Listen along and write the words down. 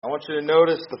want you to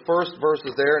notice the first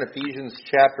verses there in Ephesians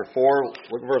chapter 4.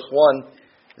 Look at verse 1.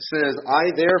 It says,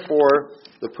 I therefore,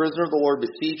 the prisoner of the Lord,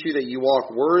 beseech you that you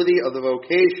walk worthy of the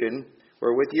vocation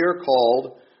wherewith ye are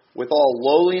called, with all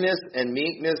lowliness and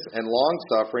meekness and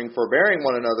longsuffering, forbearing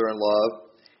one another in love,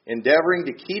 endeavoring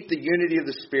to keep the unity of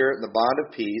the Spirit in the bond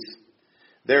of peace.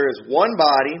 There is one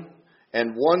body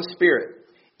and one Spirit,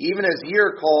 even as ye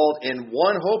are called in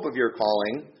one hope of your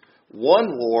calling,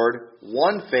 one Lord,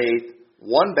 one faith,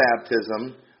 one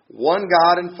baptism, one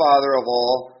God and Father of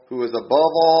all, who is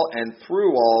above all and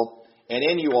through all and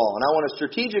in you all. And I want to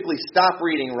strategically stop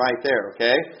reading right there,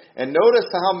 okay? And notice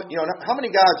how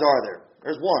many gods are there?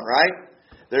 There's one, right?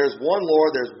 There's one Lord,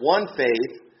 there's one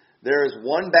faith, there's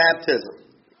one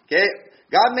baptism. Okay?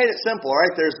 God made it simple, all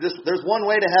right? There's one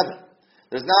way to heaven.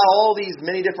 There's not all these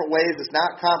many different ways. It's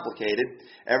not complicated.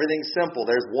 Everything's simple.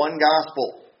 There's one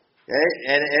gospel. Okay?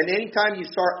 And anytime you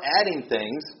start adding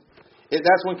things,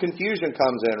 that's when confusion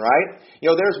comes in, right?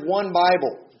 There's one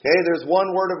Bible. Okay? There's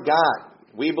one Word of God.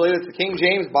 We believe it's the King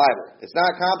James Bible. It's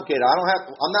not complicated.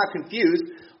 I'm not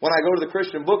confused when I go to the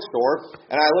Christian bookstore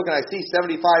and I look and I see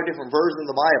 75 different versions of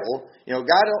the Bible.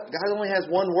 God only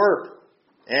has one word.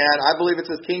 And I believe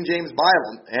it's the King James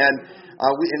Bible.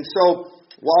 And so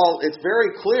while it's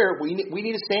very clear, we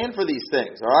need to stand for these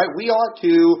things. All right, we ought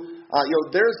to.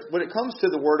 When it comes to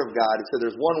the Word of God, it said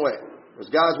there's one way. There's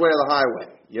God's way or the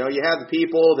highway. You have the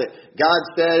people that God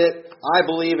said it, I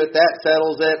believe it, that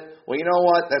settles it. Well, you know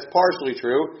what? That's partially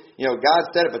true. God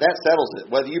said it, but that settles it.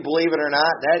 Whether you believe it or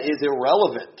not, that is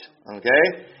irrelevant.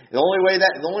 Okay? The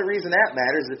only reason that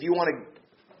matters is if you want to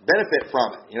benefit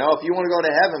from it. If you want to go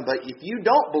to heaven, but if you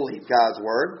don't believe God's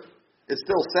Word, it's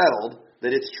still settled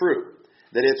that it's true,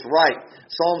 that it's right.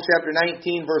 Psalm chapter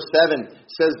 19, verse 7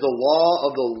 says, the law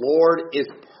of the Lord is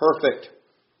perfect,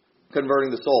 converting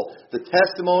the soul. The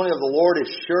testimony of the Lord is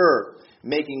sure,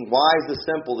 making wise the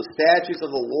simple. The statutes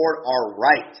of the Lord are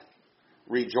right,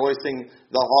 rejoicing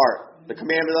the heart. The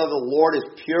commandment of the Lord is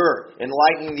pure,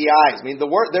 enlightening the eyes.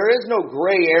 There is no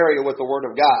gray area with the Word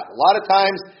of God. A lot of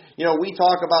times, we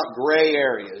talk about gray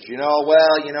areas. I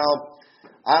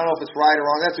don't know if it's right or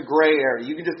wrong. That's a gray area.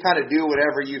 You can just kind of do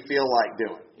whatever you feel like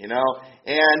doing,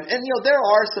 And there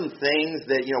are some things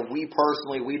that,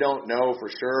 we don't know for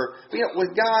sure. But,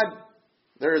 with God,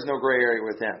 there is no gray area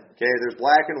with Him. Okay, there's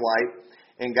black and white,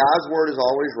 and God's Word is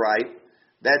always right.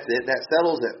 That's it. That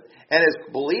settles it. And as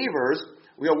believers,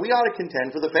 we ought to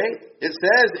contend for the faith. It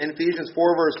says in Ephesians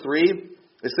 4, verse 3,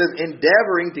 it says,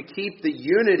 endeavoring to keep the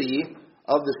unity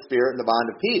of the Spirit and the bond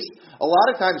of peace. A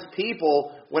lot of times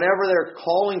people, whenever they're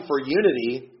calling for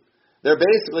unity, they're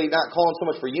basically not calling so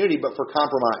much for unity, but for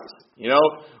compromise.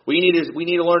 We need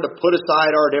to learn to put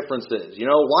aside our differences.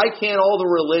 Why can't all the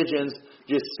religions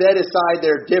just set aside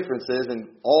their differences and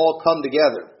all come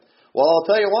together? Well, I'll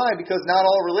tell you why. Because not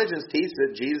all religions teach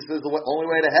that Jesus is the only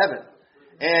way to heaven.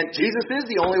 And Jesus is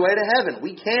the only way to heaven.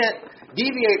 We can't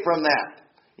deviate from that.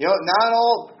 Not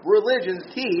all religions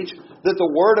teach that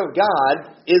the Word of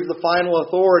God is the final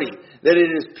authority, that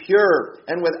it is pure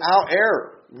and without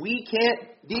error. We can't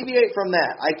deviate from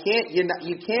that.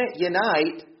 You can't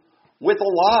unite with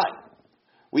a lie.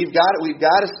 We've got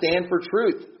to stand for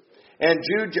truth. And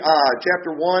Jude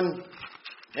chapter 1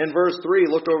 and verse 3,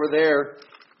 look over there,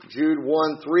 Jude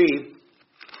 1:3.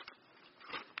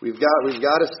 We've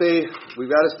got to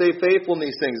stay faithful in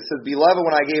these things. It says, beloved,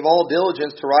 when I gave all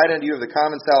diligence to write unto you of the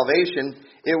common salvation,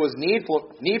 it was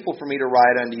needful for me to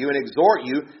write unto you and exhort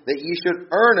you that ye should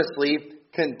earnestly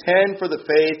contend for the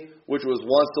faith which was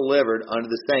once delivered unto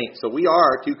the saints. So we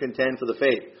are to contend for the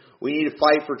faith. We need to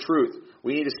fight for truth.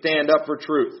 We need to stand up for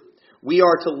truth. We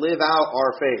are to live out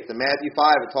our faith. In Matthew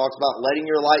 5, it talks about letting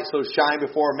your light so shine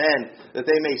before men that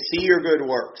they may see your good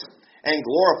works and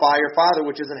glorify your Father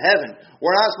which is in heaven.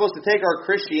 We're not supposed to take our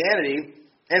Christianity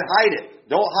and hide it.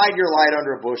 Don't hide your light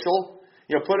under a bushel.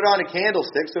 Put it on a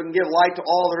candlestick so it can give light to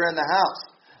all that are in the house.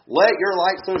 Let your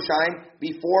light so shine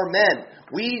before men.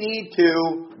 We need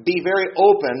to be very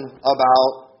open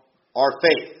about our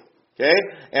faith. Okay?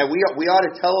 And we ought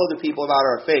to tell other people about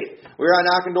our faith. We were out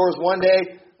knocking doors one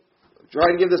day,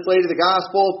 trying to give this lady the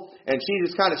gospel, and she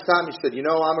just kind of stopped me. She said,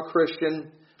 I'm a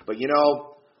Christian, but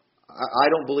I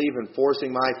don't believe in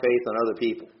forcing my faith on other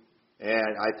people.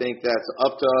 And I think that's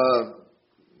up to,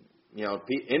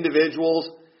 individuals,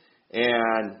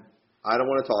 and I don't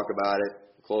want to talk about it.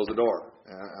 Close the door.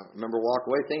 I remember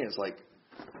walking away thinking, it's like,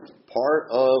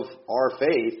 part of our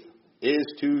faith is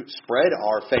to spread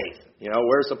our faith.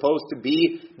 We're supposed to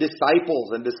be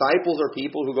disciples, and disciples are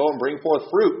people who go and bring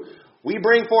forth fruit. We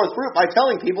bring forth fruit by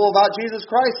telling people about Jesus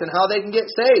Christ and how they can get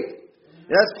saved.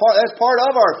 That's part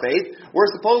of our faith.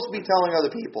 We're supposed to be telling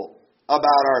other people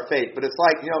about our faith. But it's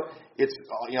like,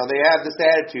 they have this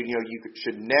attitude, you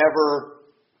should never,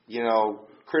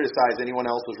 criticize anyone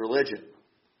else's religion.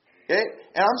 Okay?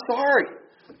 And I'm sorry.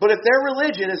 But if their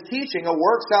religion is teaching a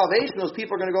work salvation, those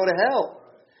people are going to go to hell.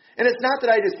 And it's not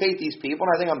that I just hate these people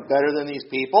and I think I'm better than these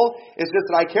people. It's just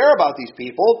that I care about these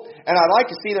people and I'd like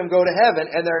to see them go to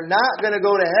heaven. And they're not going to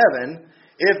go to heaven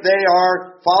if they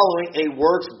are following a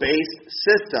works-based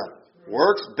system.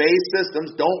 Works-based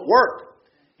systems don't work.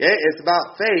 Okay? It's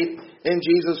about faith in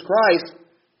Jesus Christ.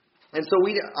 And so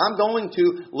I'm going to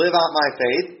live out my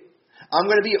faith. I'm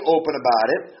going to be open about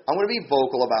it. I'm going to be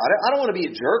vocal about it. I don't want to be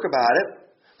a jerk about it,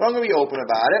 but I'm going to be open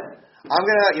about it. I'm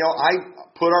going to, I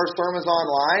put our sermons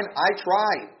online. I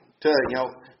try to,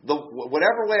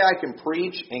 whatever way I can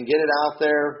preach and get it out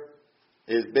there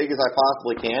as big as I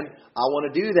possibly can, I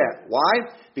want to do that.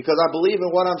 Why? Because I believe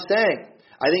in what I'm saying.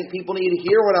 I think people need to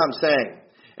hear what I'm saying.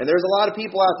 And there's a lot of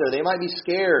people out there, they might be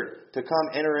scared to come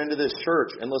enter into this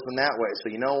church and listen that way.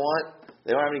 So you know what?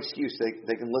 They don't have an excuse.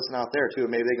 They can listen out there too.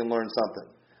 Maybe they can learn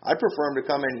something. I prefer them to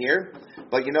come in here.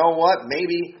 But you know what?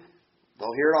 Maybe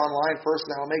they'll hear it online first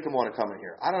and that'll make them want to come in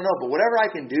here. I don't know. But whatever I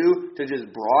can do to just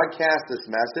broadcast this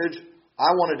message,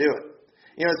 I want to do it.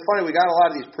 It's funny. We got a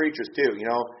lot of these preachers too,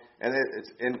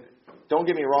 and don't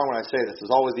get me wrong when I say this.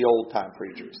 There's always the old-time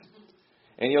preachers.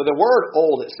 And, the word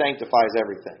old, it sanctifies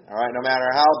everything. All right? No matter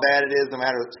how bad it is, no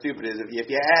matter how stupid it is, if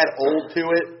you add old to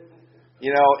it,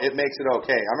 it makes it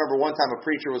okay. I remember one time a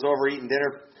preacher was over eating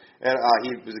dinner, and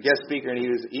he was a guest speaker, and he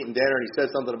was eating dinner, and he said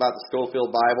something about the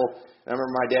Scofield Bible. And I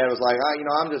remember my dad was like,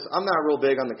 I'm not real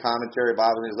big on the commentary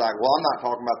Bible. And he's like, well, I'm not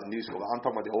talking about the new Scofield. I'm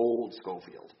talking about the old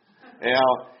Scofield.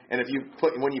 And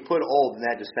when you put old, then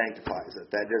that just sanctifies it.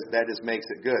 That just makes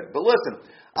it good. But listen,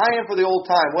 I am for the old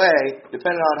time way,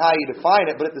 depending on how you define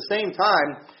it. But at the same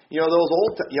time, those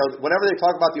whenever they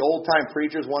talk about the old time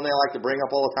preachers, one they like to bring up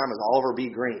all the time is Oliver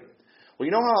B. Green. Well,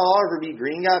 you know how Oliver B.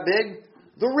 Green got big?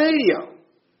 The radio.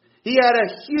 He had a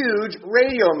huge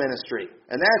radio ministry.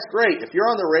 And that's great. If you're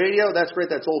on the radio, that's great.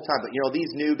 That's old time. But,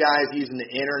 these new guys using the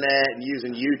internet and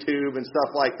using YouTube and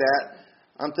stuff like that,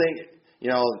 I'm thinking,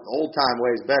 old time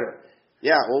way is better.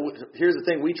 Yeah, well, here's the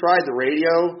thing. We tried the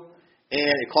radio,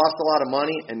 and it cost a lot of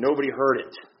money, and nobody heard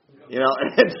it.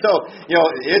 And so,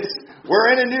 we're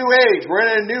in a new age. We're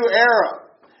in a new era.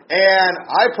 And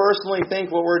I personally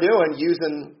think what we're doing,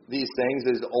 using these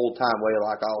things, is the old time way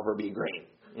like Oliver B. Green.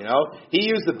 He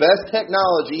used the best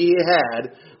technology he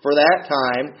had for that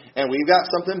time, and we've got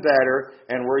something better,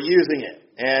 and we're using it.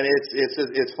 And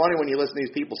it's funny when you listen to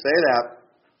these people say that.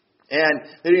 And,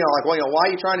 why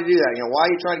are you trying to do that? Why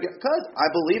are you trying to get... Because I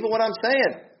believe in what I'm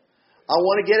saying. I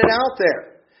want to get it out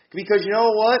there. Because you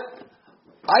know what?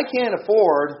 I can't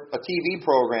afford a TV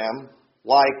program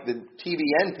like the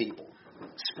TBN people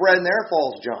spreading their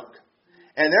false junk.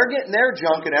 And they're getting their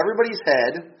junk in everybody's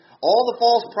head. All the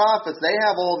false prophets, they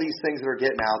have all these things that are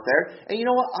getting out there. And you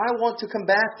know what? I want to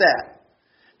combat that.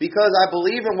 Because I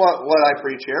believe in what I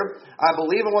preach here. I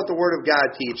believe in what the Word of God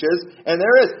teaches. And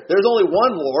there's only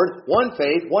one Lord, one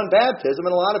faith, one baptism.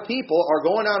 And a lot of people are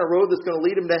going down a road that's going to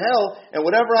lead them to hell. And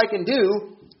whatever I can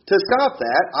do to stop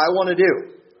that, I want to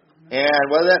do. And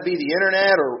whether that be the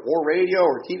internet or radio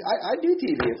or TV, I do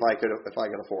TV if I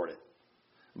could afford it.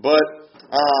 But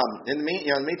in the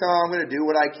meantime, I'm going to do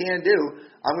what I can do.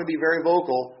 I'm going to be very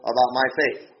vocal about my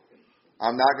faith.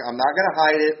 I'm not going to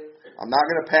hide it. I'm not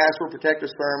going to password protect their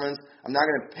sermons. I'm not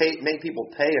going to make people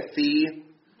pay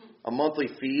a monthly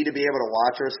fee to be able to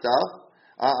watch our stuff.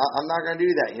 I'm not going to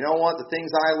do that. You know what? The things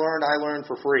I learned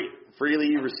for free. Freely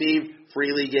you receive,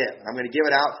 freely give. I'm going to give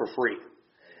it out for free.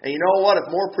 And you know what? If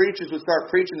more preachers would start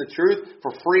preaching the truth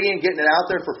for free and getting it out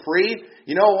there for free,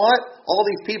 you know what? All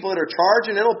these people that are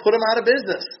charging, it'll put them out of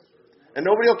business. And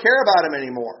nobody will care about them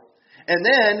anymore. And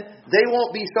then they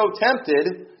won't be so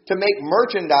tempted to make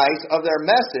merchandise of their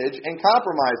message and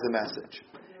compromise the message.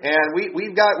 And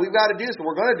we've got to do this.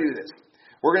 We're going to do this.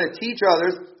 We're going to teach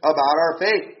others about our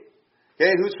faith.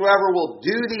 Okay, whosoever will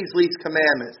do these least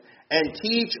commandments and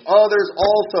teach others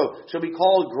also shall be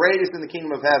called greatest in the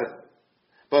kingdom of heaven.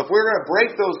 But if we're going to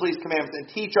break those least commandments and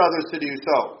teach others to do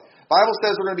so, the Bible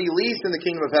says we're going to be least in the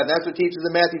kingdom of heaven. That's what it teaches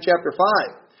in Matthew chapter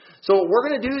 5. So we're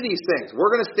going to do these things.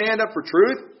 We're going to stand up for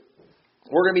truth.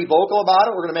 We're going to be vocal about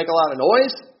it. We're going to make a lot of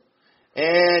noise.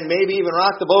 And maybe even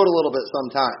rock the boat a little bit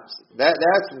sometimes.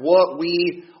 That's what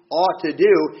we ought to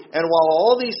do. And while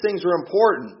all these things are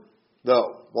important,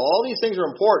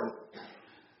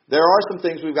 there are some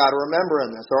things we've got to remember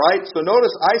in this. All right? So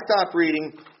notice I stopped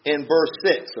reading in verse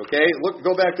 6. Okay?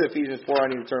 Go back to Ephesians 4. I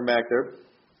need to turn back there.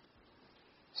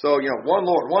 So, one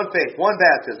Lord, one faith, one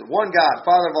baptism, one God,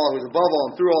 Father of all, who is above all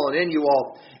and through all and in you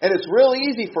all. And it's real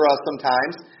easy for us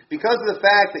sometimes because of the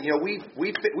fact that, we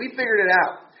figured it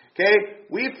out. Okay?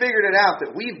 We figured it out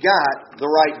that we've got the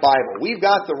right Bible. We've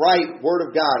got the right Word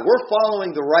of God. We're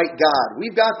following the right God.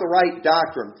 We've got the right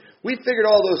doctrine. We figured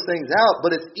all those things out,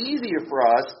 but it's easy for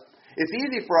us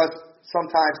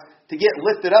sometimes to get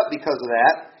lifted up because of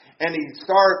that and to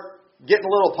start getting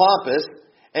a little pompous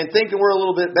and thinking we're a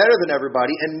little bit better than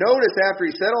everybody. And notice after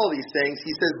he said all these things,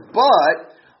 he says, but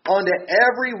unto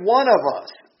every one of us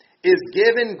is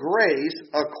given grace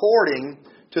according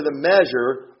to the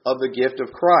measure of the gift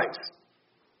of Christ.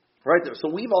 Right there. So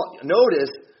we've all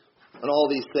noticed in all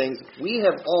these things, we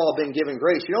have all been given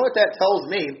grace. You know what that tells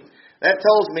me? That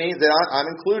tells me that I'm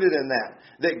included in that.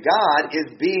 That God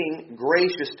is being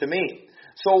gracious to me.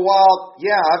 So while,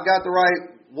 I've got the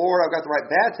right Lord, I've got the right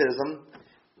baptism,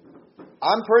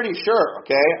 I'm pretty sure,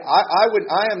 okay?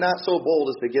 I am not so bold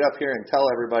as to get up here and tell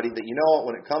everybody that,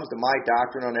 when it comes to my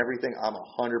doctrine on everything, I'm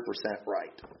 100%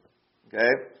 right.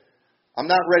 Okay? I'm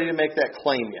not ready to make that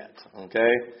claim yet.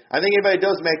 Okay? I think anybody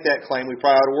does make that claim, we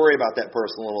probably ought to worry about that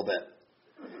person a little bit.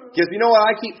 Because you know what?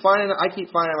 I keep finding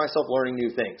myself learning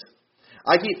new things.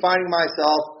 I keep finding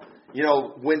myself,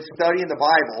 when studying the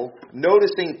Bible,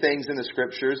 noticing things in the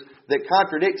Scriptures that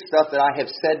contradict stuff that I have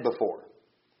said before.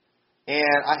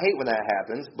 And I hate when that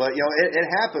happens, but it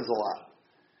happens a lot.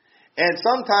 And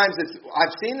sometimes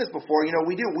I've seen this before.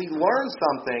 We learn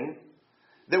something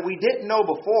that we didn't know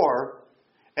before,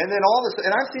 and then all this.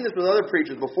 And I've seen this with other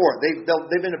preachers before. They've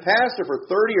been a pastor for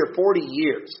 30 or 40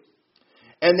 years,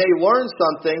 and they learn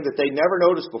something that they never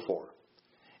noticed before.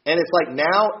 And it's like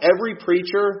now every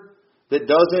preacher that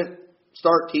doesn't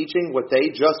start teaching what they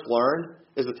just learned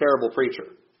is a terrible preacher.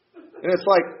 And it's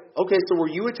like, okay, so were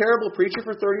you a terrible preacher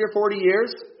for 30 or 40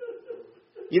 years?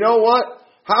 You know what?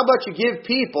 How about you give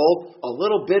people a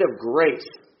little bit of grace?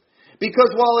 Because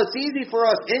while it's easy for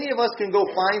us, any of us can go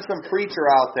find some preacher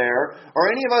out there,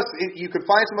 or any of us, you could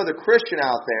find some other Christian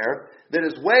out there that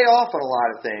is way off on a lot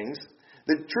of things.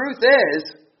 The truth is,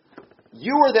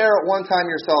 you were there at one time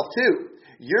yourself too.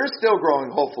 You're still growing,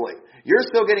 hopefully. You're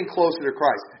still getting closer to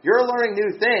Christ. You're learning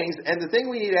new things, and the thing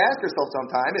we need to ask ourselves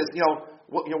sometime is,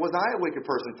 was I a wicked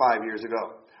person 5 years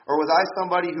ago? Or was I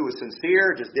somebody who was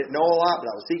sincere, just didn't know a lot, but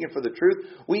I was seeking for the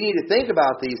truth? We need to think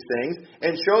about these things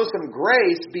and show some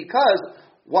grace because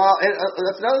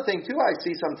that's another thing too I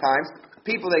see sometimes.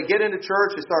 People, they get into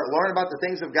church, they start learning about the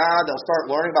things of God, they'll start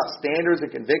learning about standards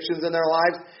and convictions in their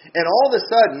lives, and all of a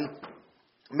sudden,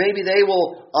 maybe they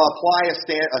will apply a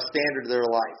standard to their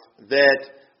life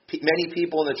that many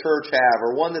people in the church have,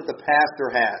 or one that the pastor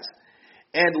has.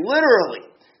 And literally,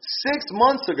 6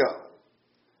 months ago,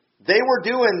 they were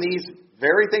doing these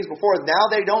very things before.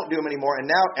 Now they don't do them anymore. And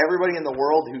now everybody in the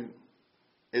world who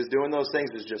is doing those things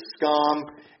is just scum.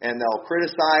 And they'll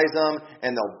criticize them.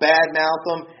 And they'll badmouth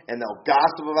them. And they'll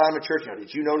gossip about them in church.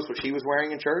 Did you notice what she was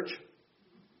wearing in church?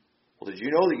 Well, did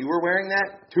you know that you were wearing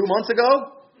that 2 months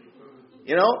ago?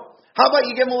 How about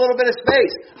you give them a little bit of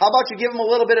space? How about you give them a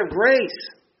little bit of grace?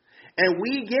 And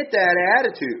we get that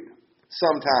attitude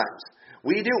sometimes.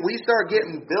 We do. We start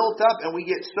getting built up and we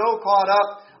get so caught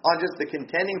up on just the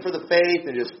contending for the faith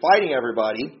and just fighting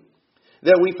everybody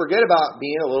that we forget about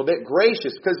being a little bit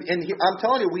gracious. And I'm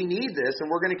telling you, we need this, and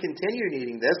we're going to continue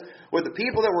needing this with the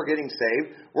people that we're getting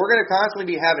saved. We're going to constantly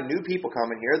be having new people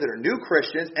coming here that are new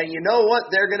Christians, and you know what?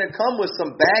 They're going to come with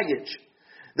some baggage.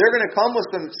 They're going to come with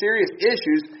some serious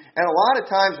issues, and a lot of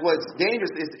times what's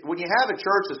dangerous is when you have a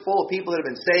church that's full of people that have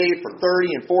been saved for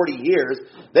 30 and 40 years,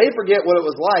 they forget what it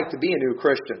was like to be a new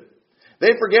Christian.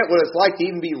 They forget what it's like to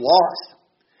even be lost.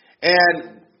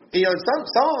 And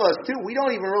some of us too, we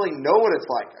don't even really know what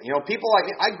it's like. People like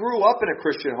me, I grew up in a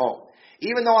Christian home.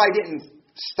 Even though I didn't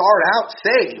start out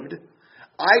saved,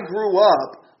 I grew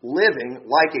up living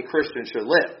like a Christian should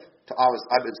live. I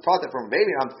was taught that from a baby,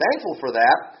 and I'm thankful for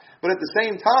that. But at the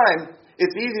same time,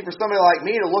 it's easy for somebody like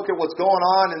me to look at what's going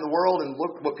on in the world and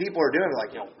look what people are doing.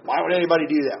 Like, why would anybody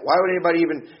do that? Why would anybody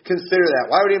even consider that?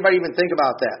 Why would anybody even think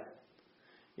about that?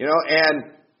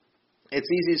 And it's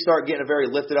easy to start getting a very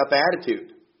lifted up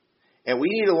attitude. And we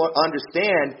need to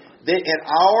understand that in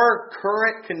our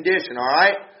current condition, all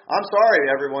right? I'm sorry,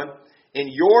 everyone. In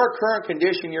your current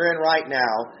condition you're in right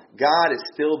now, God is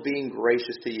still being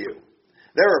gracious to you.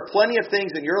 There are plenty of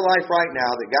things in your life right now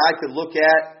that God could look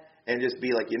at and just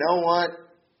be like, you know what?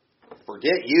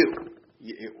 Forget you.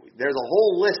 There's a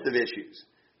whole list of issues.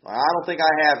 I don't think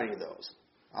I have any of those.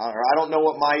 Or I don't know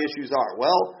what my issues are.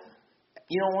 Well,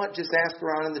 you know what? Just ask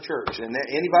around in the church. And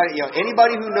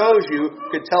anybody who knows you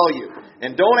could tell you.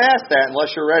 And don't ask that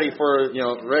unless you're ready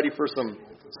for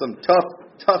some tough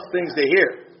tough things to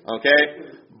hear.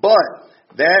 Okay? But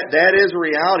that is a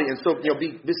reality. And so,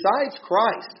 besides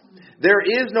Christ, there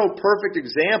is no perfect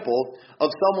example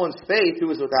of someone's faith who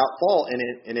is without fault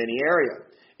in any area.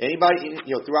 Anybody,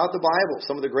 throughout the Bible,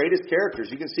 some of the greatest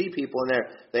characters, you can see people in there.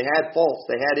 They had faults.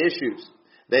 They had issues.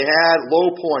 They had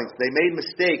low points. They made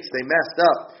mistakes. They messed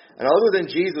up. And other than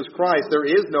Jesus Christ, there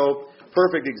is no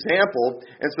perfect example.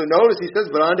 And so notice he says,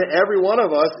 but unto every one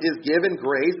of us is given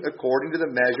grace according to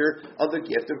the measure of the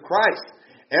gift of Christ.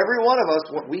 Every one of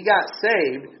us, we got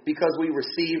saved because we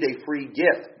received a free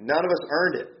gift. None of us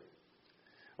earned it.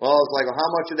 Well, it's like, how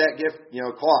much did that gift,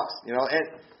 cost?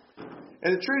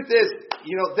 And the truth is,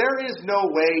 there is no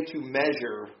way to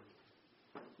measure,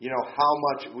 how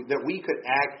much, that we could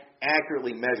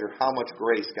accurately measure how much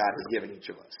grace God has given each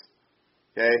of us.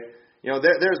 Okay?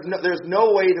 There's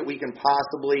no way that we can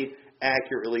possibly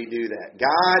accurately do that.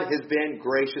 God has been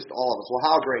gracious to all of us.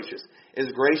 Well, how gracious? As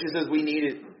gracious as He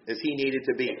needed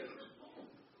to be.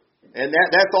 And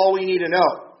that's all we need to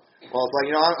know. Well, it's like,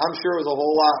 I'm sure it was a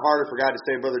whole lot harder for God to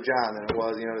save Brother John than it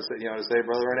was, to save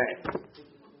Brother Renee.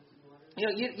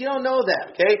 You don't know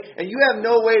that, okay? And you have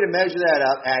no way to measure that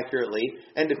out accurately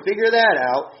and to figure that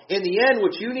out. In the end,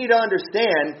 what you need to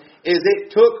understand is it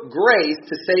took grace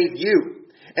to save you.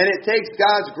 And it takes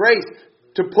God's grace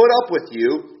to put up with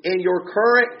you in your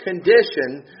current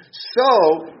condition.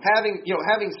 So,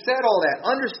 having said all that,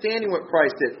 understanding what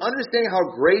Christ did, understanding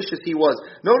how gracious He was.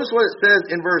 Notice what it says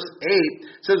in verse 8.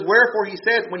 It says, wherefore He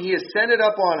says, when He ascended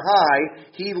up on high,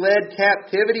 He led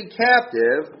captivity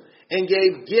captive and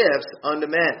gave gifts unto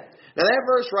men. Now that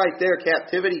verse right there,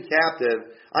 captivity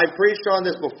captive, I've preached on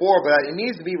this before, but it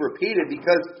needs to be repeated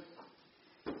because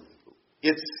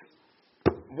it's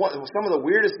some of the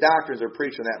weirdest doctrines are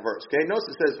preached in that verse. Okay, notice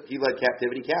it says He led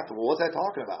captivity captive. Well, what's that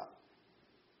talking about?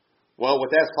 Well, what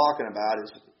that's talking about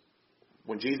is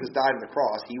when Jesus died on the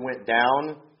cross, He went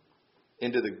down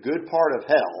into the good part of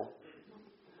hell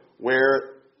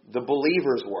where the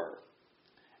believers were.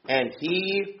 And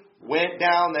He went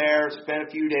down there, spent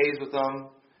a few days with them,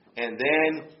 and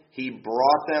then He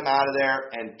brought them out of there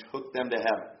and took them to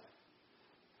heaven.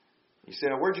 You say,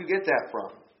 where'd you get that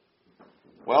from?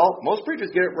 Well, most preachers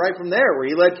get it right from there, where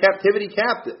He led captivity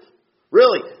captive.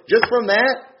 Really, just from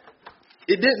that,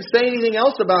 it didn't say anything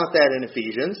else about that in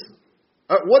Ephesians.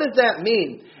 What does that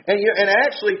mean? And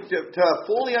actually, to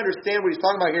fully understand what he's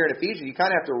talking about here in Ephesians, you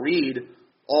kind of have to read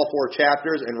all 4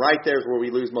 chapters, and right there is where we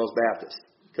lose most Baptists.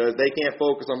 Because they can't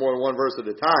focus on more than one verse at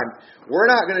a time. We're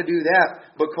not going to do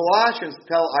that. But Colossians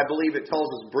I believe it tells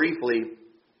us briefly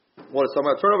what it's talking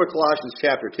about. Turn over to Colossians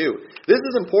chapter 2. This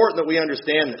is important that we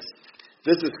understand this.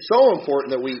 This is so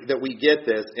important that we get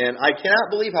this. And I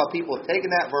cannot believe how people have taken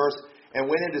that verse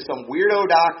and went into some weirdo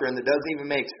doctrine that doesn't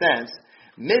even make sense,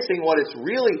 missing what it's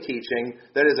really teaching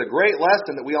that is a great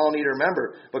lesson that we all need to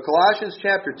remember. But Colossians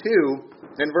chapter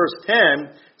 2 and verse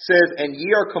 10 says, and ye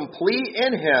are complete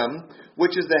in Him,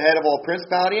 which is the head of all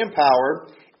principality and power,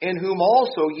 in whom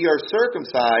also ye are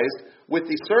circumcised with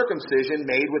the circumcision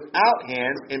made without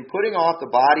hands, in putting off the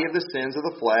body of the sins of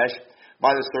the flesh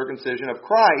by the circumcision of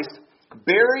Christ,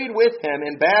 buried with Him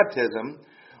in baptism,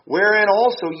 wherein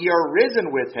also ye are risen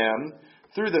with Him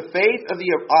through the faith of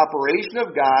the operation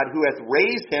of God, who hath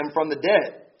raised Him from the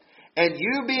dead. And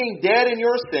you being dead in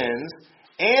your sins,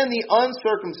 and the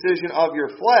uncircumcision of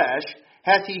your flesh,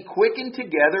 hath He quickened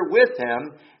together with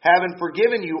Him, having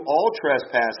forgiven you all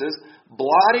trespasses,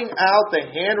 blotting out the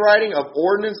handwriting of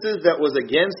ordinances that was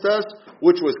against us,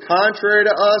 which was contrary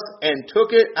to us, and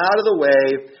took it out of the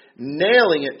way,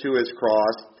 nailing it to His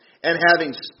cross. And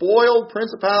having spoiled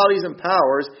principalities and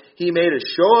powers, He made a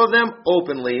show of them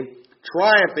openly,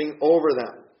 triumphing over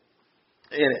them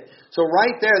in it. So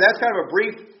right there, that's kind of a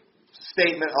brief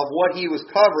statement of what he was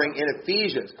covering in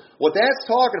Ephesians. What that's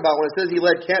talking about when it says He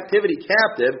led captivity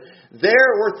captive, there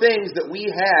were things that we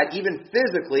had, even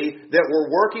physically, that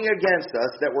were working against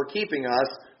us, that were keeping us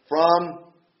from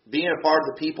being a part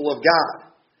of the people of God.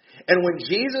 And when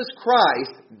Jesus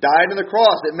Christ died on the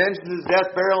cross, it mentions His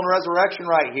death, burial, and resurrection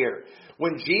right here.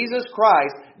 When Jesus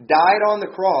Christ died on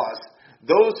the cross,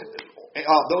 those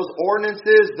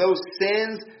ordinances, those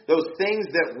sins, those things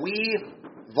that we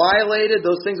violated,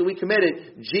 those things that we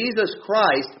committed, Jesus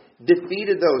Christ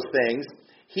defeated those things.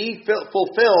 He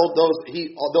fulfilled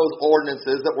those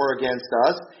ordinances that were against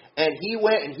us, and He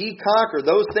went and He conquered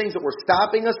those things that were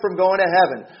stopping us from going to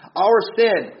heaven. Our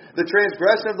sin, the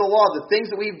transgression of the law, the things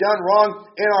that we've done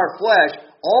wrong in our flesh,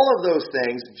 all of those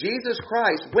things, Jesus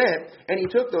Christ went and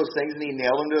He took those things and He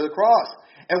nailed them to the cross.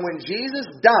 And when Jesus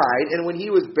died and when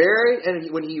He was buried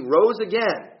and when He rose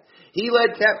again, He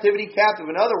led captivity captive.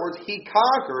 In other words, He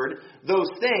conquered those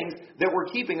things that were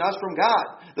keeping us from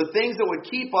God. The things that would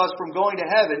keep us from going to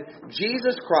heaven,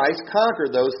 Jesus Christ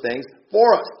conquered those things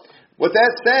for us. What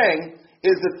that's saying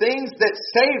is the things that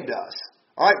saved us,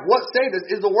 all right, what saved us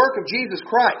is the work of Jesus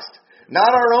Christ,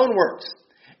 not our own works.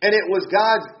 And it was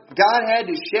God had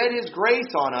to shed His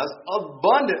grace on us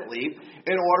abundantly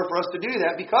in order for us to do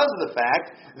that because of the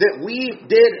fact that we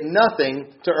did nothing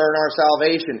to earn our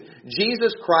salvation.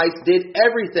 Jesus Christ did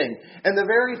everything. And the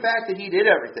very fact that He did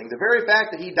everything, the very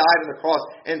fact that He died on the cross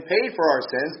and paid for our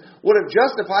sins would have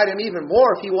justified Him even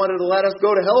more if He wanted to let us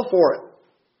go to hell for it.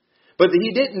 But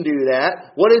He didn't do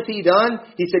that. What has He done?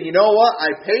 He said, you know what?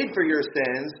 I paid for your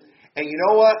sins. And you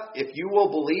know what? If you will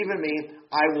believe in me,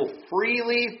 I will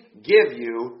freely give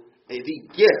you the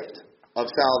gift of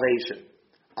salvation.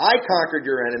 I conquered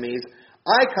your enemies.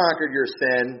 I conquered your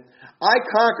sin. I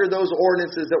conquered those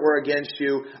ordinances that were against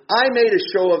you. I made a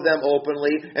show of them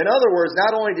openly. In other words,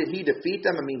 not only did He defeat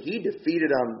them, He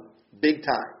defeated them big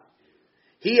time.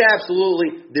 He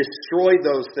absolutely destroyed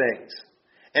those things.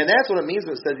 And that's what it means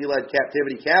when it says He led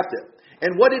captivity captive.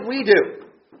 And what did we do?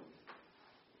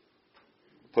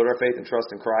 Put our faith and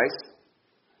trust in Christ.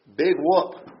 Big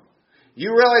whoop.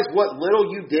 You realize what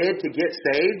little you did to get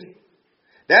saved?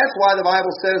 That's why the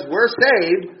Bible says we're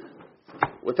saved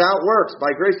without works,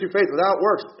 by grace through faith, without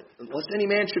works, unless any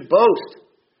man should boast.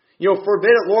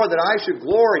 Forbid it, Lord, that I should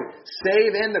glory,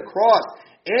 save in the cross.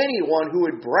 Anyone who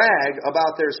would brag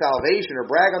about their salvation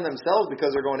or brag on themselves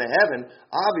because they're going to heaven,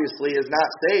 obviously is not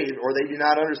saved, or they do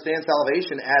not understand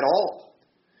salvation at all.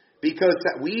 Because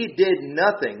we did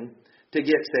nothing to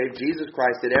get saved. Jesus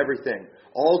Christ did everything.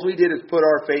 All we did is put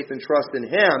our faith and trust in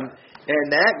Him,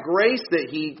 and that grace that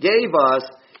He gave us,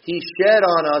 He shed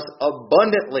on us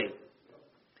abundantly.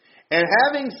 And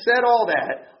having said all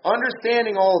that,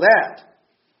 understanding all that,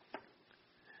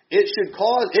 it should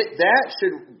cause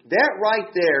that right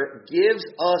there gives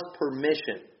us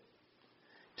permission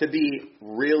to be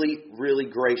really, really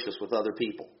gracious with other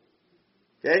people.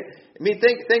 Okay?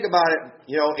 Think about it.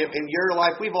 In your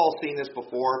life, we've all seen this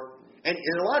before. And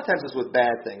a lot of times it's with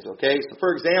bad things, okay? So,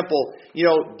 for example,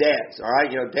 dads, all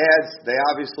right? Dads, they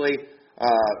obviously,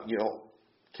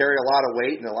 carry a lot of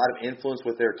weight and a lot of influence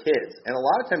with their kids. And a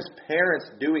lot of times parents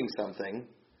doing something,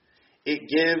 it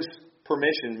gives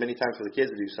permission many times for the kids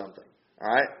to do something,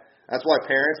 all right? That's why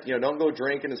parents, don't go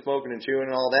drinking and smoking and chewing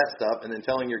and all that stuff and then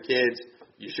telling your kids,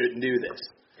 you shouldn't do this,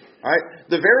 all right?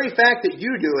 The very fact that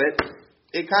you do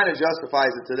it, it kind of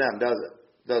justifies it to them,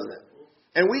 doesn't it?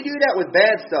 And we do that with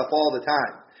bad stuff all the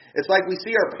time. It's like we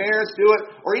see our parents do it,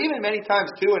 or even many times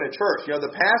too in a church.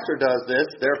 The pastor does this,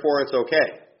 therefore it's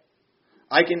okay.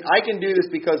 I can do this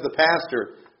because the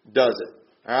pastor does it.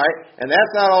 All right? And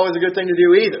that's not always a good thing to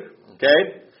do either.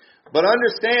 Okay? But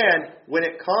understand, when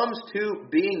it comes to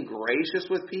being gracious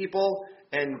with people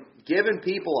and giving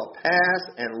people a pass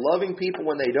and loving people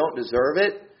when they don't deserve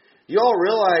it, you all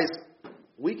realize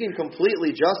we can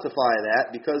completely justify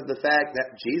that because of the fact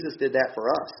that Jesus did that for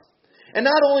us. And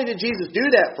not only did Jesus do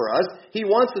that for us, He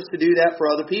wants us to do that for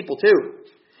other people too.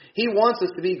 He wants us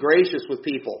to be gracious with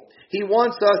people. He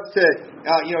wants us to,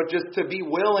 just to be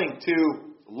willing to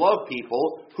love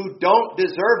people who don't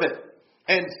deserve it.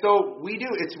 And so we do.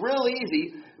 It's real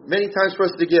easy many times for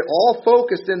us to get all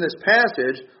focused in this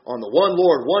passage on the one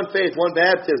Lord, one faith, one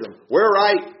baptism. We're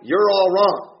right, you're all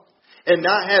wrong. And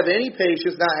not have any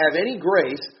patience, not have any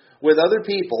grace with other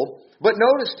people. But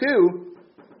notice too,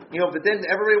 but then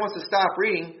everybody wants to stop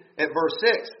reading at verse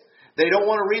 6. They don't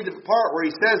want to read the part where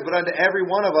He says, but unto every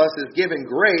one of us is given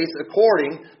grace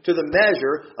according to the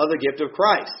measure of the gift of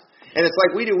Christ. And it's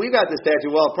like we got this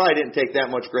attitude, well, it probably didn't take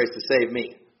that much grace to save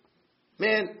me.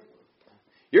 Man,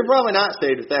 you're probably not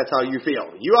saved if that's how you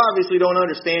feel. You obviously don't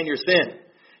understand your sin.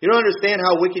 You don't understand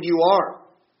how wicked you are.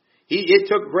 It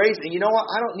took grace, and you know what?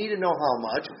 I don't need to know how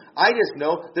much. I just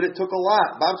know that it took a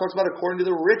lot. The Bible talks about according to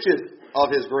the riches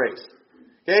of His grace.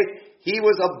 Okay? He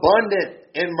was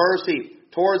abundant in mercy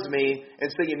towards me, and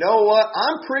so you know what?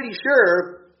 I'm pretty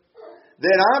sure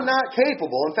that I'm not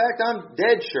capable. In fact, I'm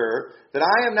dead sure that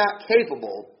I am not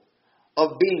capable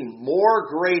of being more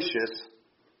gracious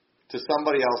to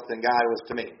somebody else than God was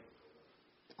to me.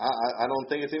 I don't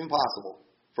think it's even possible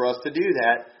for us to do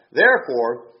that.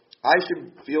 Therefore, I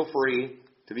should feel free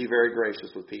to be very gracious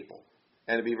with people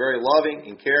and to be very loving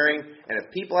and caring. And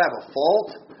if people have a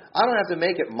fault, I don't have to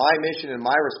make it my mission and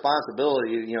my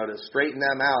responsibility, to straighten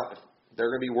them out if they're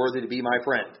going to be worthy to be my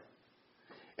friend.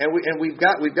 And we've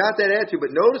got that attitude.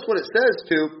 But notice what it says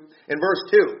too in verse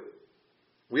 2.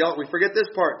 We forget this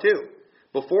part too.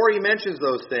 Before he mentions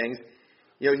those things,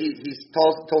 He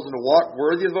tells them to walk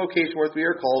worthy of the vocation wherewith we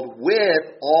are called,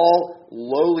 with all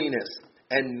lowliness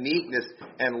and meekness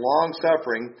and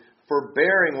long-suffering,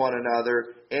 forbearing one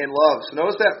another in love. So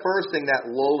notice that first thing, that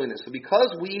lowliness. So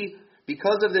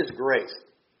because of this grace,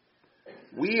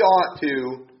 we ought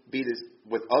to be this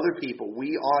with other people.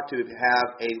 We ought to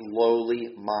have a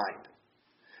lowly mind.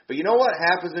 But you know what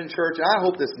happens in church? And I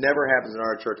hope this never happens in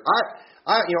our church.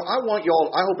 I want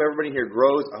y'all. I hope everybody here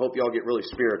grows. I hope y'all get really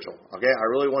spiritual. Okay, I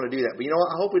really want to do that. But you know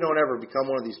what? I hope we don't ever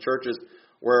become one of these churches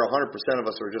where 100% of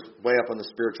us are just way up on the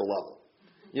spiritual level.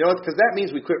 You know, because that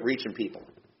means we quit reaching people.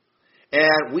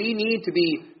 And we need to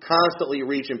be constantly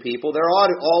reaching people. There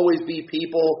ought to always be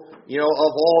people,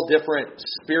 of all different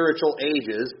spiritual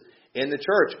ages in the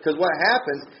church. Because what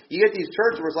happens, you get these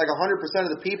churches where it's like 100%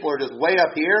 of the people are just way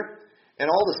up here, and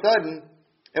all of a sudden,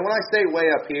 and when I say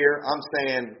way up here, I'm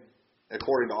saying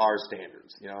according to our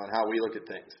standards, and how we look at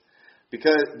things.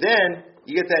 Because then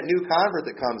you get that new convert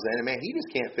that comes in, and man, he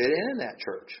just can't fit in that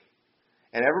church.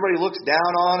 And everybody looks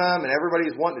down on them, and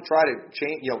everybody's wanting to try to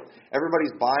change,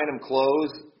 everybody's buying them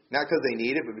clothes, not because they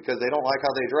need it, but because they don't like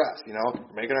how they dress,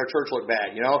 making our church look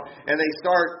bad, And they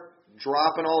start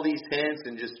dropping all these hints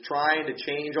and just trying to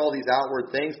change all these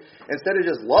outward things instead of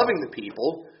just loving the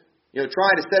people,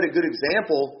 trying to set a good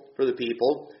example for the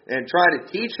people and trying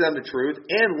to teach them the truth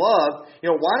and love.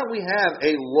 Why don't we have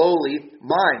a lowly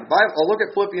mind? I'll look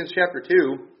at Philippians chapter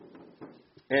 2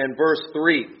 and verse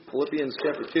 3. Philippians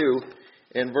chapter 2.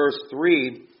 In verse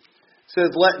 3, says,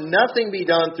 "Let nothing be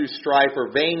done through strife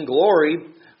or vainglory,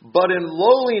 but in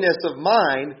lowliness of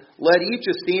mind, let each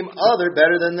esteem other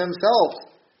better than themselves."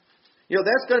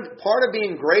 That's going to be part of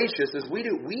being gracious.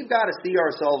 We've got to see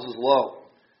ourselves as low.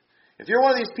 If you're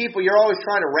one of these people, you're always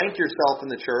trying to rank yourself in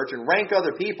the church and rank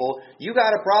other people, you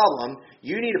got a problem.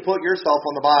 You need to put yourself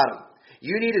on the bottom.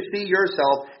 You need to see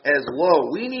yourself as low.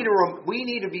 We need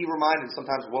to be reminded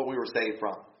sometimes of what we were saved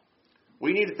from.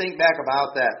 We need to think back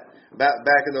about that,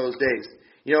 back in those days.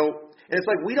 And it's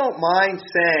like we don't mind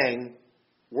saying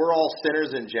we're all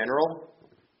sinners in general.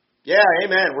 Yeah,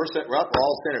 amen, we're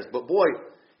all sinners. But boy,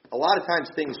 a lot of times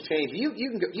things change. You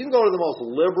can go to the most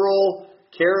liberal,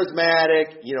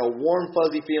 charismatic, warm,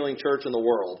 fuzzy feeling church in the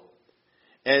world.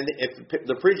 And if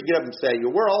the preacher get up and say,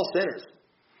 we're all sinners.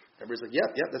 Everybody's like,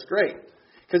 yep, that's great.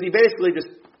 Because he basically just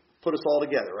put us all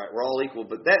together, right? We're all equal.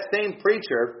 But that same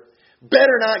preacher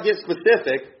better not get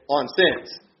specific on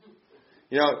sins.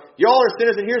 Y'all are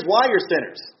sinners, and here's why you're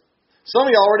sinners. Some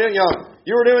of y'all were doing,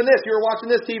 you were doing this, you were watching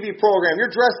this TV program, you're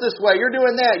dressed this way, you're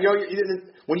doing that.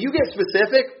 When you get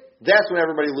specific, that's when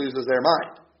everybody loses their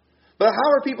mind. But how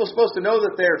are people supposed to know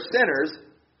that they're sinners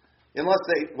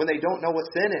when they don't know what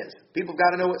sin is? People have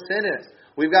got to know what sin is.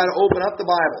 We've got to open up the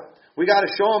Bible. We've got to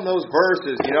show them those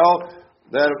verses,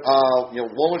 that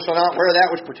woman shall not wear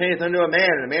that which pertaineth unto a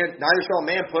man, and neither shall a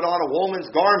man put on a woman's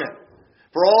garment.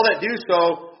 For all that do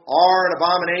so are an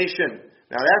abomination.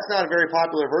 Now that's not a very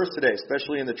popular verse today,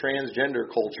 especially in the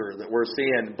transgender culture that we're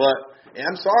seeing. But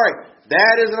I'm sorry,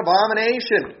 that is an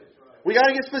abomination. We got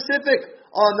to get specific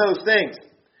on those things.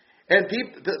 And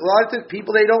a lot of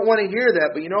people, they don't want to hear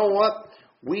that. But you know what?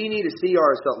 We need to see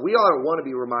ourselves. We ought to want to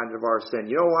be reminded of our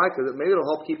sin. You know why? Because maybe it'll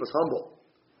help keep us humble.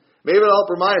 Maybe it'll help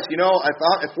remind us,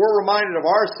 if we're reminded of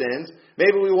our sins,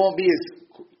 maybe we won't be as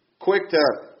quick to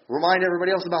remind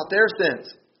everybody else about their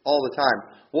sins all the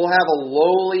time. We'll have a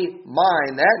lowly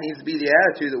mind. That needs to be the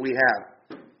attitude that we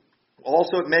have.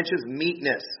 Also, it mentions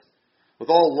meekness. With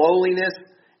all lowliness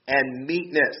and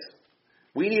meekness.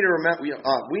 We need to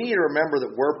remember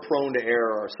that we're prone to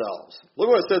error ourselves. Look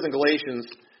what it says in Galatians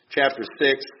chapter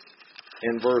 6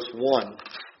 and verse 1.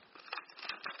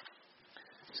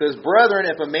 It says, "Brethren,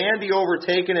 if a man be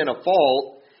overtaken in a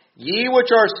fault, ye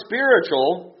which are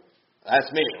spiritual,"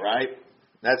 that's me, right?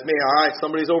 That's me, all right?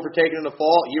 Somebody's overtaken in a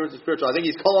fault, ye which are spiritual. I think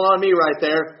he's calling on me right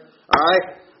there, all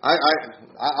right?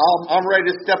 I'm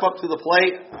ready to step up to the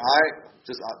plate, all right?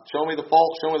 Just show me the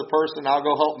fault, show me the person, and I'll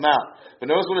go help them out. But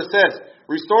notice what it says.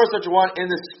 "Restore such a one in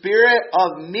the spirit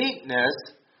of meekness,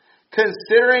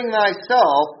 considering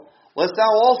thyself, lest thou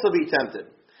also be tempted."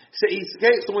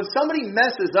 So when somebody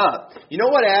messes up, you know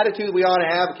what attitude we ought to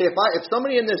have? Okay, if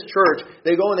somebody in this church,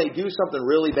 they go and they do something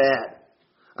really bad.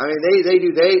 I mean,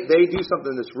 they do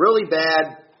something that's really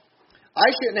bad.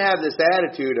 I shouldn't have this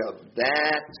attitude of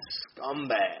that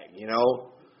scumbag,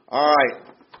 All right,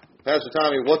 Pastor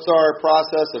Tommy, what's our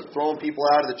process of throwing people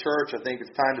out of the church? I think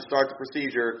it's time to start the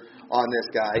procedure on this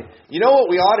guy. You know what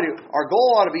we ought to do? Our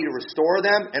goal ought to be to restore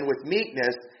them, and with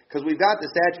meekness, because we've got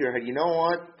this attitude. You know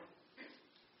what?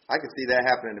 I could see that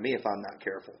happening to me if I'm not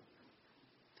careful.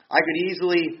 I could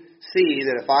easily see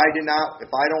that if I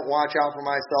don't watch out for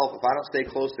myself, if I don't stay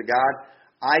close to God,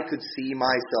 I could see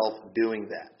myself doing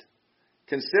that.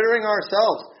 Considering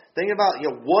ourselves, thinking about,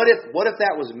 what if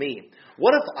that was me?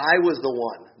 What if I was the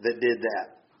one that did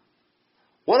that?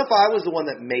 What if I was the one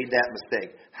that made that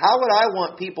mistake? How would I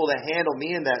want people to handle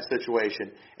me in that situation?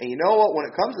 And you know what? When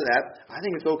it comes to that, I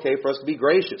think it's okay for us to be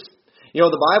gracious. The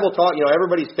Bible taught,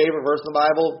 everybody's favorite verse in the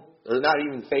Bible, or not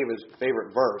even favorite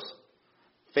verse,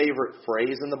 favorite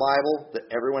phrase in the Bible that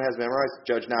everyone has memorized,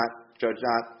 judge not, judge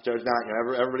not, judge not.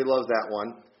 Everybody loves that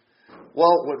one.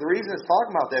 Well, the reason it's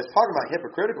talking about that, it's talking about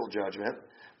hypocritical judgment,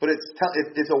 but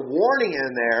it's a warning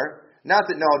in there. Not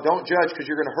that, no, don't judge because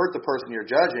you're going to hurt the person you're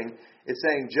judging. It's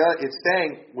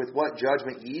saying, with what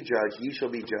judgment ye judge, ye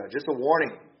shall be judged. It's a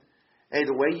warning. Hey,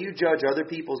 the way you judge other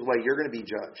people's way, you're going to be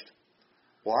judged.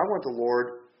 Well, I want the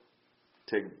Lord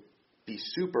to be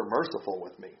super merciful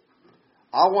with me.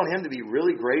 I want Him to be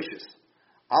really gracious.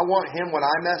 I want Him, when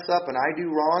I mess up and I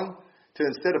do wrong, to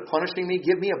instead of punishing me,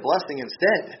 give me a blessing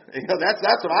instead.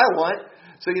 That's what I want.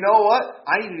 So you know what?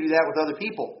 I need to do that with other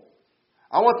people.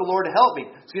 I want the Lord to help me.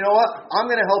 So you know what?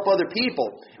 I'm going to help other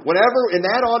people. And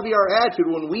that ought to be our attitude.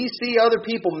 When we see other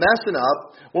people messing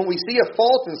up, when we see a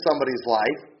fault in somebody's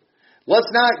life,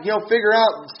 let's not,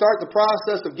 start the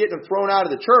process of getting them thrown out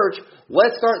of the church.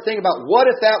 Let's start thinking about, what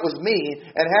if that was me?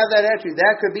 And have that attitude.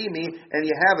 That could be me. And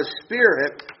you have a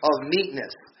spirit of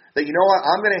meekness. That,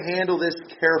 I'm going to handle this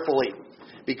carefully.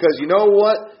 Because you know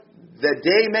what? The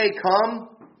day may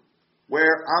come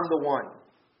where I'm the one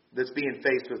that's being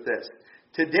faced with this.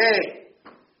 Today,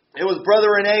 it was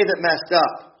Brother Renee that messed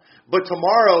up. But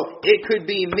tomorrow, it could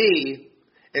be me.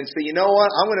 And so you know what?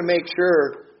 I'm going to make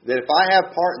sure that if I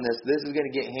have part in this is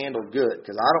going to get handled good.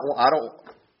 Because I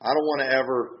don't want to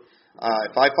ever,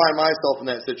 if I find myself in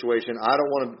that situation, I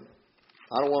don't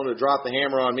want to drop the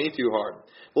hammer on me too hard.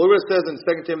 Look what it says in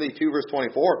 2 Timothy 2, verse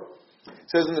 24.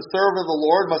 It says, "And the servant of the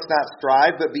Lord must not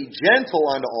strive, but be gentle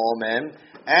unto all men,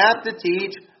 apt to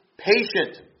teach,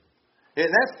 patient." And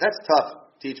that's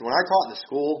tough teaching. When I taught in the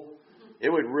school,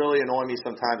 it would really annoy me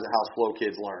sometimes at how slow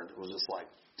kids learned. It was just like,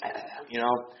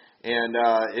 and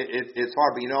it's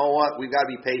hard. But you know what? We've got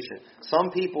to be patient.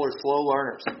 Some people are slow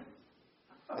learners.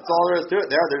 That's all there is to it.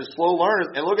 They're slow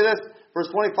learners. And look at this, verse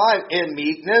 25. "In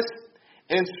meekness,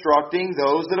 instructing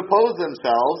those that oppose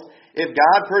themselves, if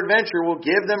God peradventure will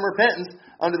give them repentance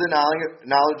unto the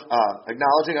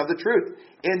acknowledging of the truth."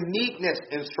 In meekness,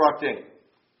 instructing.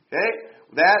 Okay?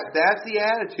 That's the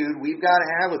attitude we've got to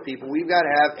have with people. We've got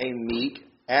to have a meek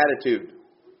attitude.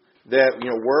 That,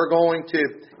 we're going to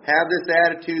have this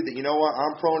attitude that,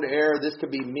 I'm prone to error. This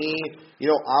could be me.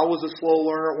 I was a slow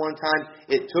learner at one time.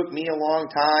 It took me a long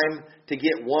time to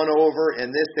get won over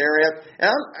in this area. And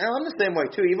I'm the same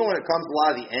way, too. Even when it comes to a lot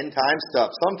of the end time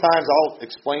stuff. Sometimes I'll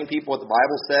explain to people what the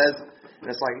Bible says. And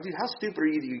it's like, dude, how stupid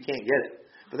are you that you can't get it?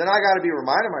 But then I got to be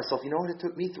reminding myself, it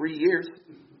took me 3 years.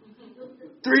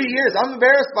 3 years. I'm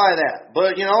embarrassed by that.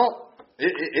 But,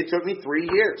 it took me 3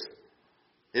 years.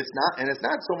 It's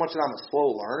not so much that I'm a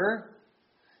slow learner.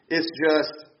 It's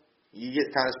just you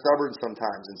get kind of stubborn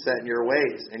sometimes and set in your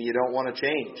ways and you don't want to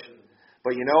change.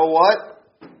 But you know what?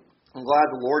 I'm glad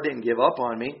the Lord didn't give up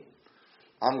on me.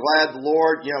 I'm glad the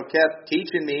Lord, kept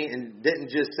teaching me and didn't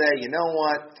just say,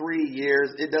 3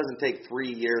 years. It doesn't take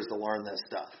 3 years to learn this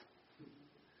stuff.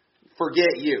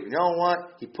 Forget you. You know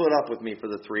what? He put up with me for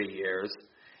the 3 years.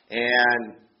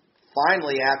 And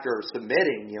finally, after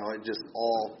submitting, it just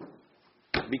all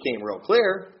became real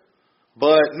clear.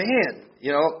 But man,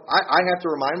 I have to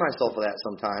remind myself of that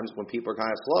sometimes when people are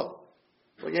kind of slow.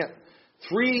 But yeah,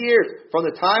 3 years. From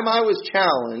the time I was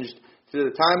challenged to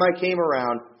the time I came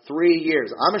around, 3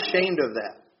 years. I'm ashamed of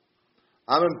that.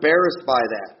 I'm embarrassed by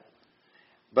that.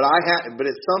 But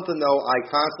it's something, though, I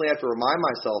constantly have to remind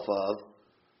myself of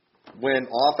when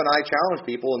often I challenge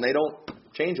people and they don't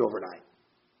change overnight.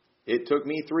 It took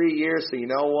me 3 years, so you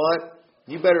know what?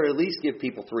 You better at least give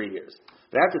people 3 years.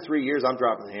 But after 3 years, I'm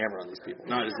dropping the hammer on these people.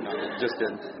 No, just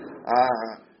kidding.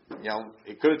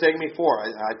 It could have taken me 4.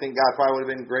 I think God probably would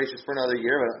have been gracious for another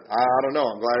year, but I don't know.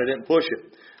 I'm glad I didn't push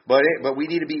it. But we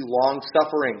need to be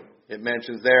long-suffering. It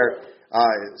mentions there,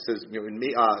 it says in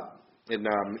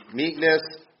meekness,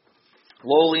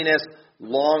 lowliness,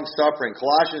 long-suffering.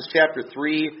 Colossians chapter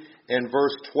 3 and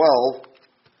verse 12,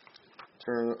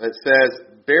 it says,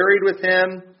 "Buried with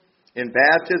Him in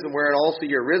baptism, wherein also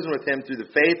you are risen with Him through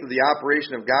the faith of the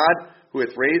operation of God, who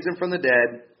hath raised Him from the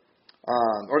dead."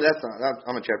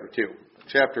 I'm in chapter 2.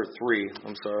 Chapter 3,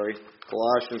 I'm sorry.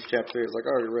 Colossians chapter 3. It's like I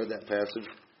already read that passage.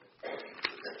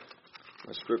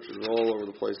 My scriptures are all over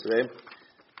the place today.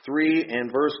 3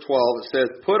 and verse 12, it says,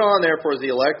 "Put on therefore as the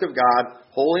elect of God,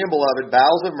 holy and beloved,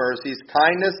 bowels of mercies,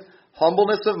 kindness,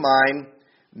 humbleness of mind,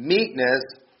 meekness,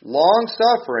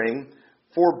 long-suffering,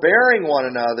 forbearing one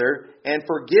another, and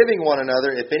forgiving one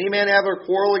another. If any man have a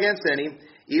quarrel against any,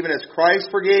 even as Christ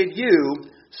forgave you,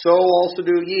 so also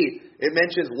do ye. It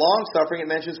mentions long-suffering. It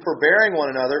mentions forbearing one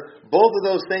another. Both of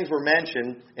those things were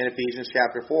mentioned in Ephesians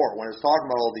chapter 4 when it's talking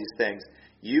about all these things.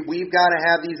 We've got to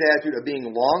have these attitude of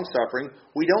being long-suffering.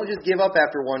 We don't just give up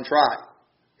after one try.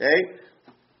 Okay?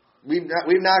 We've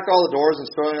knocked all the doors and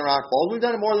Sterling Rock Falls. We've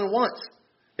done it more than once.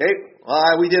 Okay?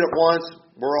 We did it once.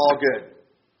 We're all good.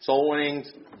 Soul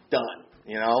winning's done.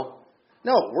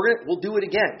 No, we'll do it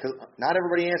again because not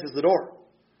everybody answers the door.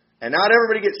 And not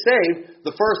everybody gets saved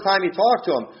the first time you talk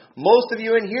to them. Most of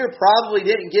you in here probably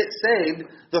didn't get saved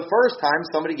the first time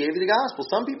somebody gave you the gospel.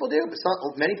 Some people do, but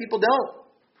many people don't.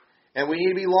 And we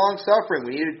need to be long-suffering.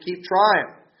 We need to keep trying.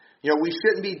 We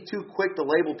shouldn't be too quick to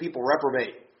label people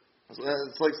reprobate.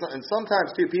 And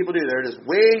sometimes, too, people do. They're just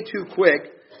way too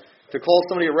quick to call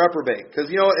somebody a reprobate. Because,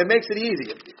 it makes it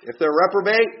easy. If they're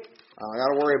reprobate, I don't got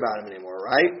to worry about them anymore,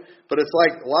 right? But it's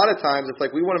like, a lot of times, it's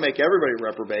like we want to make everybody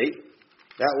reprobate.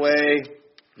 That way,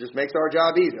 it just makes our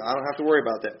job easier. I don't have to worry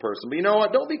about that person. But you know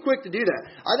what? Don't be quick to do that.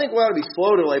 I think we ought to be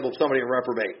slow to label somebody a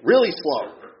reprobate. Really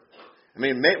slow. I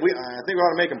think we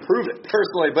ought to make them prove it,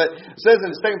 personally. But it says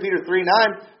in 2 Peter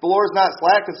 3:9, the Lord is not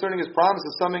slack concerning His promise,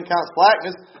 as some men count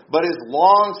slackness, but is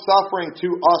long-suffering to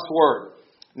usward,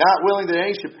 not willing that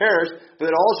any should perish, but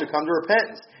that all should come to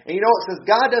repentance. And since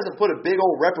God doesn't put a big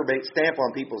old reprobate stamp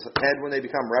on people's head when they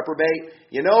become reprobate,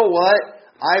 you know what?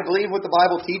 I believe what the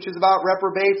Bible teaches about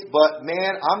reprobates, but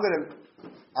man, I'm going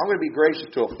to be gracious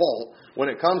to a fault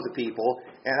when it comes to people,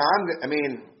 and I'm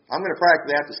going to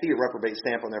practically have to see a reprobate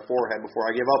stamp on their forehead before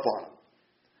I give up on them.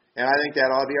 And I think that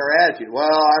ought to be our attitude.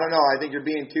 Well, I don't know. I think you're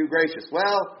being too gracious.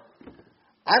 Well,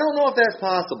 I don't know if that's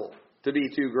possible to be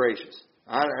too gracious.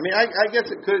 I guess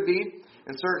it could be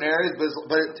in certain areas,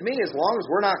 but to me, as long as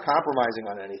we're not compromising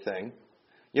on anything,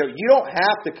 you don't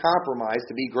have to compromise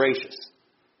to be gracious.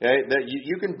 Okay? That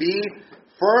you can be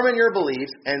firm in your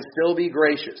beliefs and still be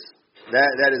gracious.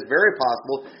 That is very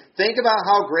possible. Think about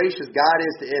how gracious God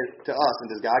is to us. And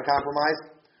does God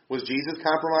compromise? Was Jesus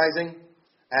compromising?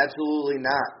 Absolutely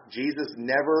not. Jesus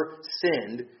never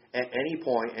sinned at any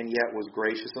point and yet was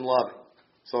gracious and loving.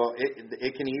 So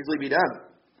it can easily be done.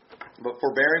 But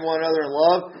forbearing one another in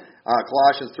love,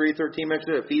 Colossians 3:13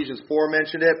 mentioned it, Ephesians 4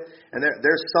 mentioned it, and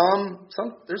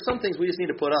there's some things we just need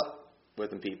to put up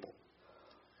with in people.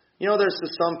 There's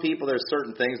just some people, there's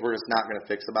certain things we're just not going to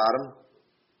fix about them.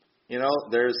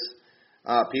 There's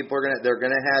people they're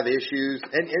going to have issues,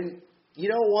 and you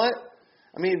know what?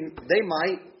 They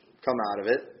might come out of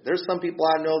it. There's some people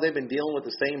I know they've been dealing with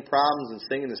the same problems and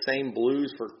singing the same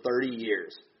blues for 30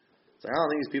 years. So I don't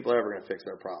think these people are ever going to fix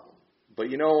their problem. But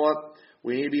you know what?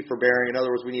 We need to be forbearing. In other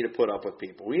words, we need to put up with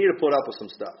people. We need to put up with some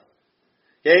stuff.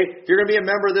 Okay? If you're going to be a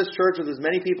member of this church with as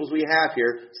many people as we have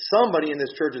here, somebody in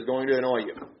this church is going to annoy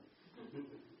you.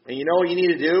 And you know what you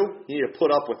need to do? You need to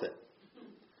put up with it.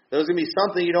 There's going to be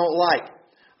something you don't like.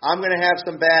 I'm going to have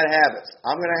some bad habits.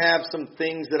 I'm going to have some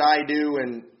things that I do,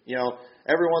 and,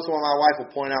 every once in a while my wife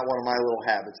will point out one of my little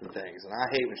habits and things. And I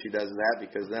hate when she does that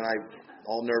because then I'm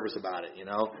all nervous about it,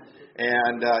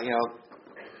 And,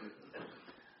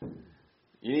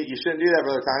 you shouldn't do that,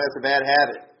 Brother Tom. That's a bad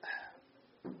habit.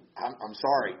 I'm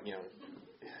sorry,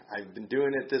 I've been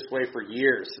doing it this way for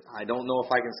years. I don't know if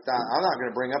I can stop. I'm not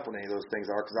going to bring up what any of those things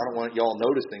are because I don't want y'all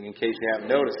noticing in case you haven't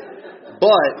noticed.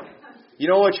 But you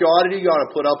know what you ought to do? You ought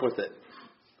to put up with it.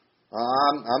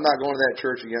 I'm not going to that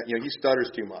church again. He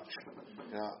stutters too much.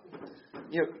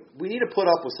 We need to put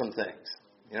up with some things.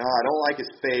 I don't like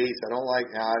his face. I don't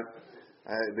like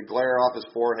the glare off his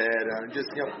forehead.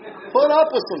 Put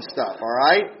up with some stuff. All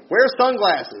right, wear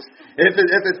sunglasses if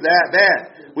it's that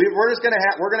bad. We're going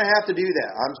to have to do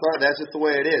that. I'm sorry, that's just the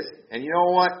way it is. And you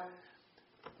know what?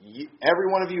 Every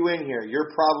one of you in here,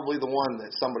 you're probably the one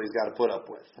that somebody's got to put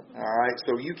up with. All right,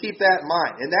 so you keep that in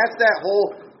mind. And that's that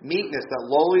whole meekness, that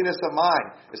lowliness of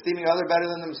mind, esteeming other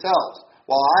better than themselves.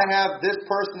 While I have this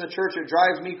person in the church that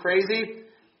drives me crazy,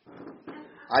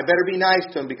 I better be nice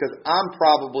to him because I'm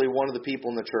probably one of the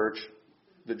people in the church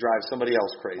that drives somebody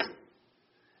else crazy.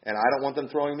 And I don't want them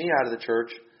throwing me out of the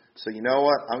church. So you know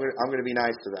what? I'm going to be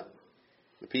nice to them.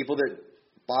 The people that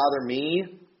bother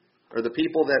me, or the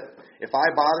people that, if I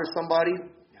bother somebody,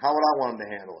 how would I want them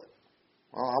to handle it?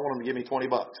 Well, I want them to give me $20.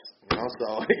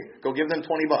 So go give them $20.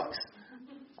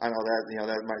 I know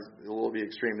that might be a little bit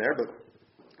extreme there, but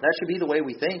that should be the way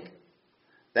we think.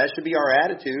 That should be our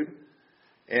attitude.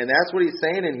 And that's what he's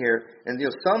saying in here. And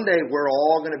someday we're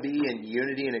all going to be in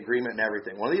unity and agreement and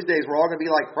everything. One of these days we're all going to be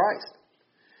like Christ.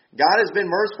 God has been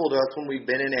merciful to us when we've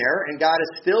been in error, and God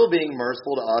is still being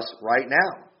merciful to us right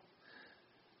now.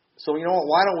 So you know what?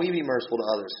 Why don't we be merciful to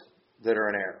others that are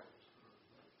in error?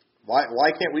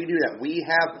 Why can't we do that? We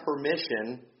have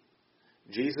permission.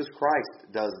 Jesus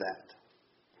Christ does that.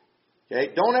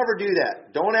 Okay? Don't ever do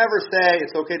that. Don't ever say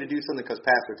it's okay to do something because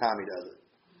Pastor Tommy does it.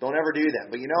 Don't ever do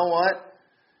that. But you know what?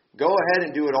 Go ahead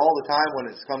and do it all the time when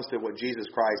it comes to what Jesus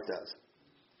Christ does.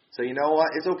 So you know what?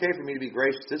 It's okay for me to be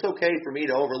gracious. It's okay for me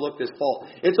to overlook this fault.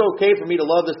 It's okay for me to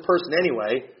love this person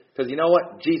anyway, because you know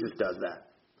what? Jesus does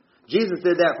that. Jesus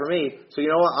did that for me, so you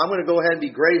know what? I'm going to go ahead and be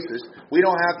gracious. We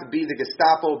don't have to be the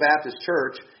Gestapo Baptist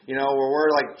Church, where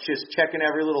we're like just checking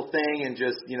every little thing and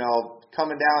just,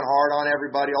 coming down hard on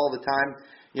everybody all the time.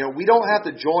 We don't have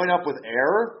to join up with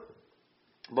error,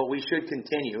 but we should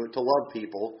continue to love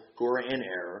people who are in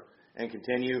error and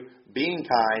continue being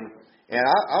kind. And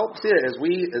I hope that as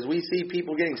we see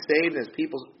people getting saved, as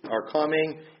people are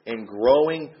coming and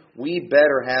growing, we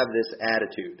better have this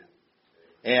attitude.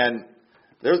 And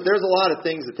there's a lot of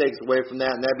things that takes away from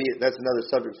that, and that's another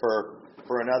subject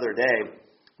for another day.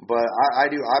 But I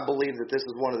believe that this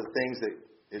is one of the things that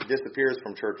it disappears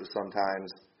from churches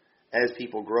sometimes. As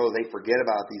people grow, they forget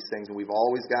about these things, and we've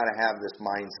always got to have this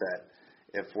mindset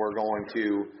if we're going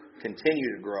to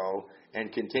continue to grow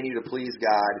and continue to please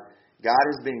God. God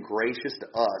has been gracious to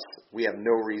us. We have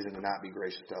no reason to not be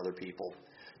gracious to other people.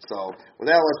 So, with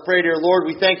that, let's pray. Dear Lord,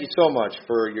 we thank you so much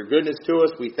for your goodness to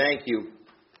us. We thank you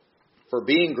for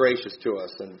being gracious to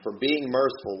us and for being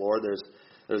merciful, Lord.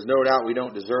 There's no doubt we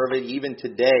don't deserve it. Even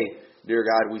today, dear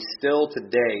God, we still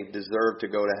today deserve to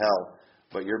go to hell.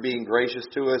 But you're being gracious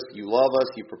to us. You love us.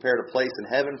 You prepared a place in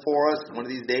heaven for us. One of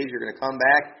these days you're going to come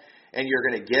back and you're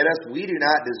going to get us. We do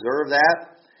not deserve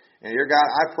that. And dear God,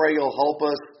 I pray you'll help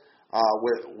us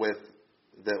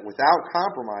without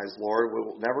compromise, Lord. We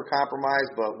will never compromise,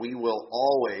 but we will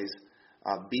always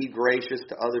be gracious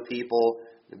to other people,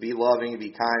 to be loving, to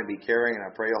be kind, to be caring, and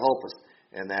I pray you'll help us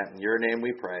in that. In your name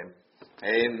we pray.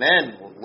 Amen.